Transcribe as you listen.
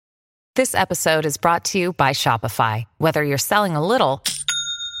This episode is brought to you by Shopify. Whether you're selling a little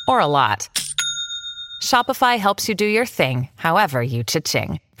or a lot, Shopify helps you do your thing, however you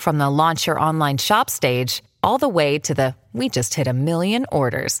cha-ching. From the launch your online shop stage, all the way to the we just hit 1 million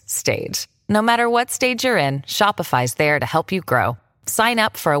orders stage. No matter what stage you're in, Shopify's there to help you grow. Sign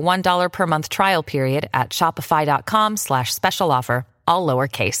up for a $1 per month trial period at shopify.com/special offer, all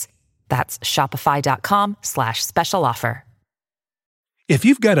lowercase. That's shopify.com/special offer. If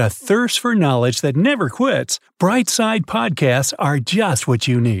you've got a thirst for knowledge that never quits, Brightside Podcasts are just what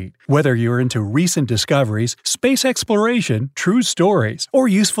you need. Whether you're into recent discoveries, space exploration, true stories, or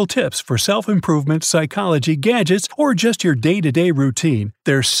useful tips for self-improvement, psychology, gadgets, or just your day-to-day routine,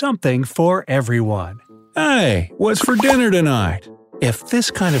 there's something for everyone. Hey, what's for dinner tonight? If this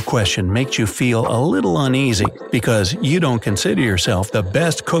kind of question makes you feel a little uneasy because you don't consider yourself the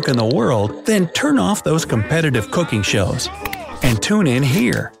best cook in the world, then turn off those competitive cooking shows and tune in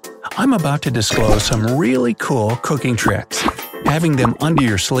here. I'm about to disclose some really cool cooking tricks. Having them under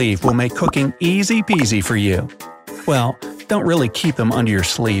your sleeve will make cooking easy peasy for you. Well, don't really keep them under your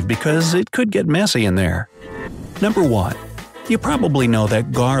sleeve because it could get messy in there. Number 1. You probably know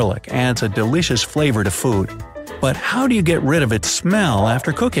that garlic adds a delicious flavor to food. But how do you get rid of its smell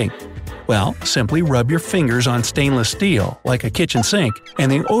after cooking? Well, simply rub your fingers on stainless steel, like a kitchen sink,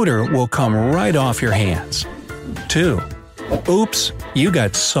 and the odor will come right off your hands. 2. Oops, you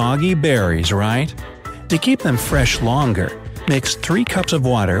got soggy berries, right? To keep them fresh longer, mix 3 cups of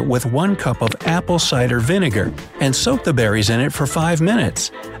water with 1 cup of apple cider vinegar and soak the berries in it for 5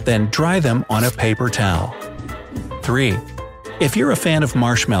 minutes. Then dry them on a paper towel. 3. If you're a fan of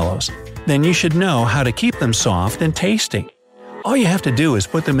marshmallows, then you should know how to keep them soft and tasty. All you have to do is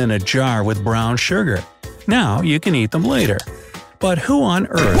put them in a jar with brown sugar. Now you can eat them later. But who on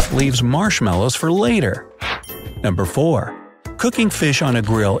earth leaves marshmallows for later? Number 4. Cooking fish on a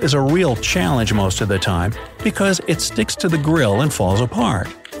grill is a real challenge most of the time because it sticks to the grill and falls apart.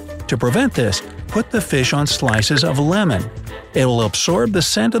 To prevent this, put the fish on slices of lemon. It will absorb the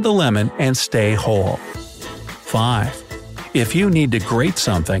scent of the lemon and stay whole. 5. If you need to grate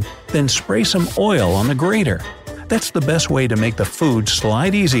something, then spray some oil on the grater. That's the best way to make the food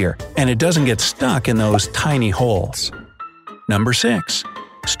slide easier and it doesn't get stuck in those tiny holes. Number 6.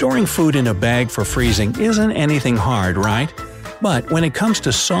 Storing food in a bag for freezing isn't anything hard, right? But when it comes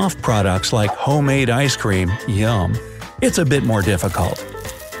to soft products like homemade ice cream, yum, it's a bit more difficult.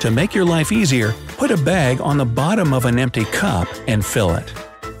 To make your life easier, put a bag on the bottom of an empty cup and fill it.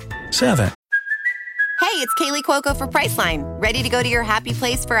 7. Hey, it's Kaylee Cuoco for Priceline. Ready to go to your happy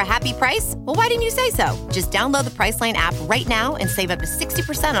place for a happy price? Well, why didn't you say so? Just download the Priceline app right now and save up to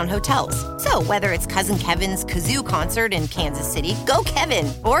 60% on hotels. So whether it's Cousin Kevin's Kazoo Concert in Kansas City, go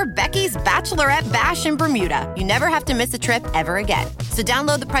Kevin, or Becky's Bachelorette Bash in Bermuda, you never have to miss a trip ever again. So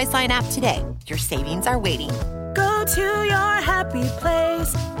download the Priceline app today. Your savings are waiting. Go to your happy place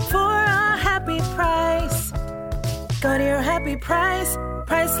for a happy price. Go to your happy price,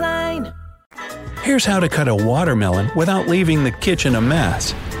 Priceline. Here's how to cut a watermelon without leaving the kitchen a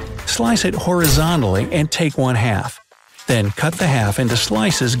mess. Slice it horizontally and take 1/2. Then cut the half into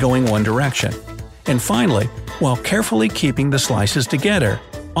slices going one direction. And finally, while carefully keeping the slices together,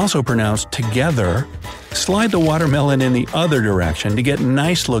 also pronounced together, slide the watermelon in the other direction to get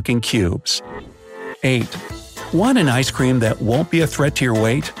nice-looking cubes. 8. Want an ice cream that won't be a threat to your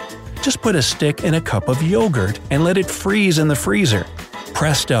weight? Just put a stick in a cup of yogurt and let it freeze in the freezer.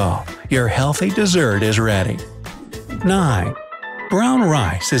 Presto! Your healthy dessert is ready. 9. Brown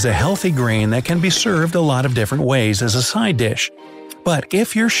rice is a healthy grain that can be served a lot of different ways as a side dish. But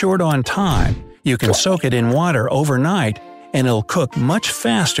if you're short on time, you can soak it in water overnight and it'll cook much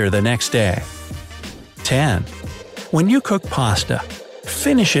faster the next day. 10. When you cook pasta,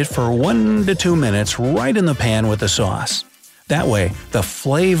 finish it for 1 to 2 minutes right in the pan with the sauce. That way, the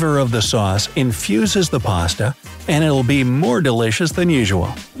flavor of the sauce infuses the pasta and it'll be more delicious than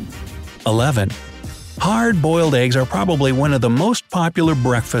usual. 11. Hard-boiled eggs are probably one of the most popular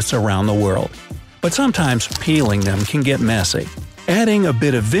breakfasts around the world. But sometimes peeling them can get messy. Adding a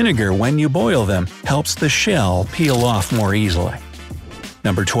bit of vinegar when you boil them helps the shell peel off more easily.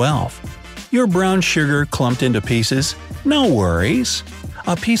 Number 12. Your brown sugar clumped into pieces? No worries.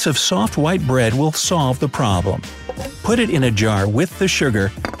 A piece of soft white bread will solve the problem. Put it in a jar with the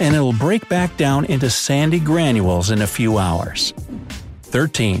sugar and it'll break back down into sandy granules in a few hours.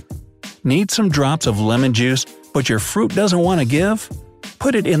 13. Need some drops of lemon juice, but your fruit doesn't want to give?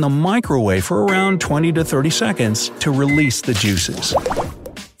 Put it in the microwave for around 20 to 30 seconds to release the juices.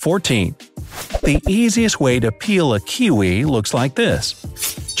 14. The easiest way to peel a kiwi looks like this.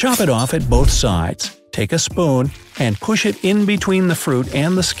 Chop it off at both sides, take a spoon, and push it in between the fruit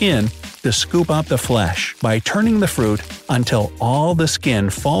and the skin to scoop up the flesh by turning the fruit until all the skin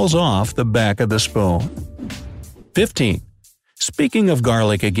falls off the back of the spoon. 15. Speaking of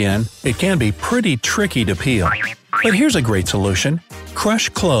garlic again, it can be pretty tricky to peel. But here's a great solution. Crush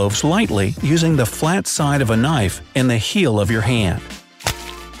cloves lightly using the flat side of a knife and the heel of your hand.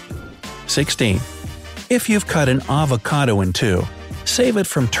 16. If you've cut an avocado in two, save it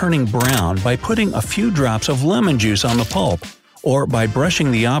from turning brown by putting a few drops of lemon juice on the pulp, or by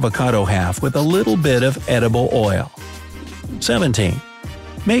brushing the avocado half with a little bit of edible oil. 17.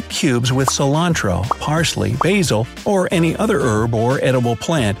 Make cubes with cilantro, parsley, basil, or any other herb or edible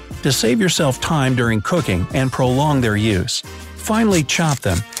plant to save yourself time during cooking and prolong their use. Finely chop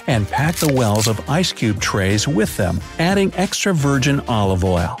them and pack the wells of ice cube trays with them, adding extra virgin olive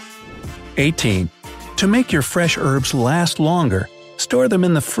oil. 18. To make your fresh herbs last longer, store them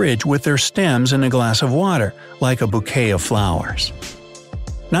in the fridge with their stems in a glass of water, like a bouquet of flowers.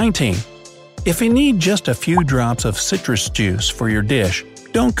 19. If you need just a few drops of citrus juice for your dish,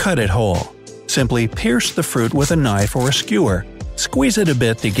 don't cut it whole. Simply pierce the fruit with a knife or a skewer, squeeze it a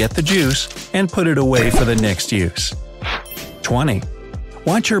bit to get the juice, and put it away for the next use. 20.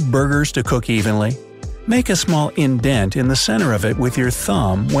 Want your burgers to cook evenly? Make a small indent in the center of it with your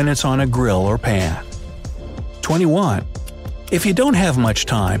thumb when it's on a grill or pan. 21. If you don't have much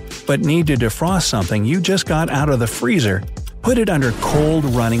time, but need to defrost something you just got out of the freezer, put it under cold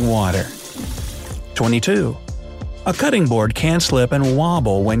running water. 22. A cutting board can slip and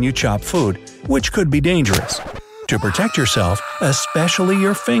wobble when you chop food, which could be dangerous. To protect yourself, especially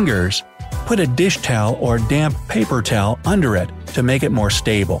your fingers, put a dish towel or damp paper towel under it to make it more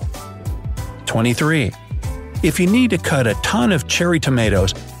stable. 23. If you need to cut a ton of cherry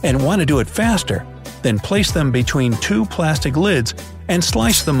tomatoes and want to do it faster, then place them between two plastic lids and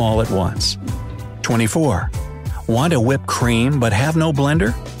slice them all at once. 24. Want to whip cream but have no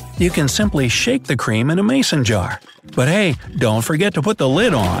blender? You can simply shake the cream in a mason jar. But hey, don't forget to put the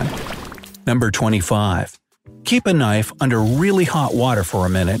lid on. Number 25. Keep a knife under really hot water for a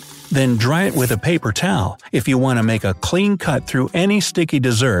minute, then dry it with a paper towel if you want to make a clean cut through any sticky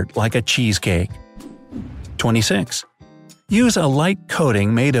dessert like a cheesecake. 26. Use a light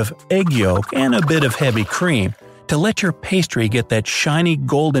coating made of egg yolk and a bit of heavy cream to let your pastry get that shiny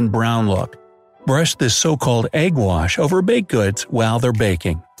golden brown look. Brush this so-called egg wash over baked goods while they're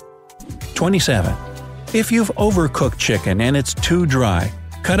baking. 27. If you've overcooked chicken and it's too dry,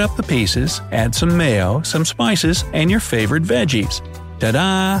 cut up the pieces, add some mayo, some spices, and your favorite veggies.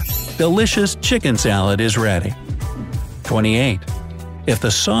 Ta-da! Delicious chicken salad is ready. 28. If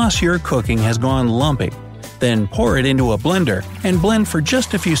the sauce you're cooking has gone lumpy, then pour it into a blender and blend for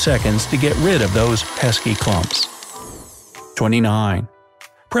just a few seconds to get rid of those pesky clumps. 29.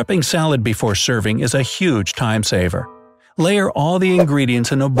 Prepping salad before serving is a huge time saver. Layer all the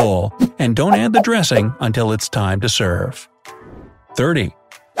ingredients in a bowl and don't add the dressing until it's time to serve. 30.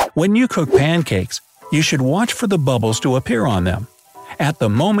 When you cook pancakes, you should watch for the bubbles to appear on them. At the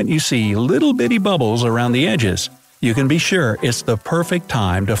moment you see little bitty bubbles around the edges, you can be sure it's the perfect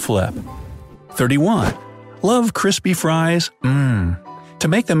time to flip. 31. Love crispy fries? To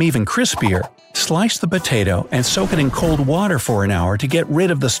make them even crispier, slice the potato and soak it in cold water for an hour to get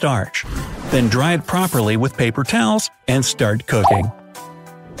rid of the starch. Then dry it properly with paper towels and start cooking.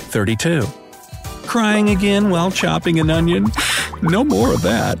 32. Crying again while chopping an onion? No more of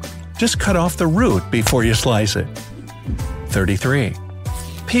that. Just cut off the root before you slice it. 33.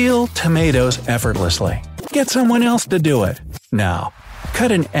 Peel tomatoes effortlessly. Get someone else to do it. Now,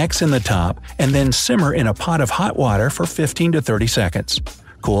 cut an X in the top and then simmer in a pot of hot water for 15 to 30 seconds.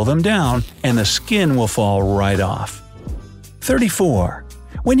 Cool them down and the skin will fall right off. 34.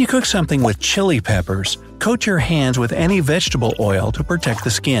 When you cook something with chili peppers, coat your hands with any vegetable oil to protect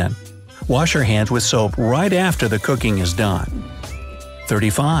the skin. Wash your hands with soap right after the cooking is done.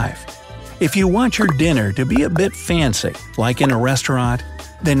 35. If you want your dinner to be a bit fancy, like in a restaurant,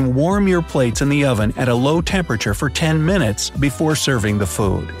 then warm your plates in the oven at a low temperature for 10 minutes before serving the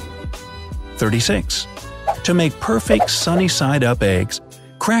food. 36. To make perfect sunny-side-up eggs,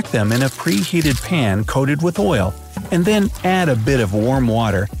 crack them in a preheated pan coated with oil, and then add a bit of warm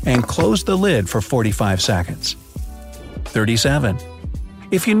water and close the lid for 45 seconds. 37.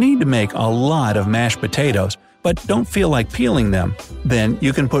 If you need to make a lot of mashed potatoes but don't feel like peeling them, then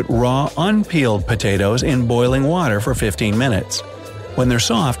you can put raw, unpeeled potatoes in boiling water for 15 minutes. When they're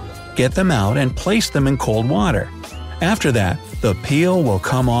soft, get them out and place them in cold water. After that, the peel will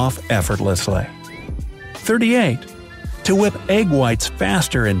come off effortlessly. 38. To whip egg whites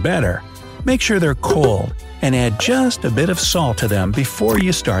faster and better, make sure they're cold and add just a bit of salt to them before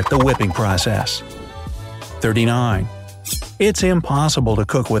you start the whipping process. 39. It's impossible to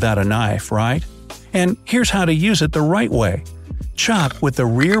cook without a knife, right? And here's how to use it the right way. Chop with the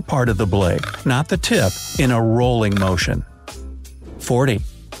rear part of the blade, not the tip, in a rolling motion. 40.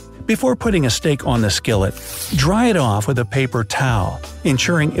 Before putting a steak on the skillet, dry it off with a paper towel,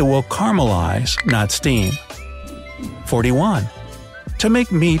 ensuring it will caramelize, not steam. 41. To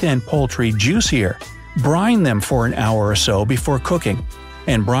make meat and poultry juicier, brine them for an hour or so before cooking,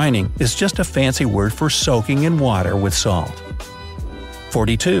 and brining is just a fancy word for soaking in water with salt.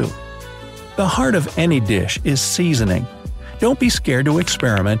 42. The heart of any dish is seasoning. Don't be scared to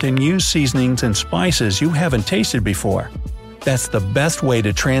experiment and use seasonings and spices you haven't tasted before. That's the best way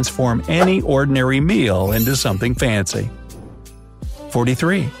to transform any ordinary meal into something fancy.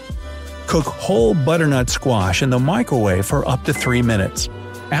 43. Cook whole butternut squash in the microwave for up to 3 minutes.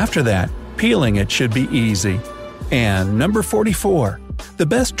 After that, peeling it should be easy. And number 44. The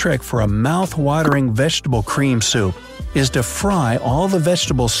best trick for a mouth-watering vegetable cream soup is to fry all the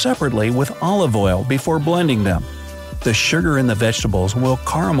vegetables separately with olive oil before blending them. The sugar in the vegetables will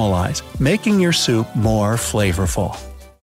caramelize, making your soup more flavorful.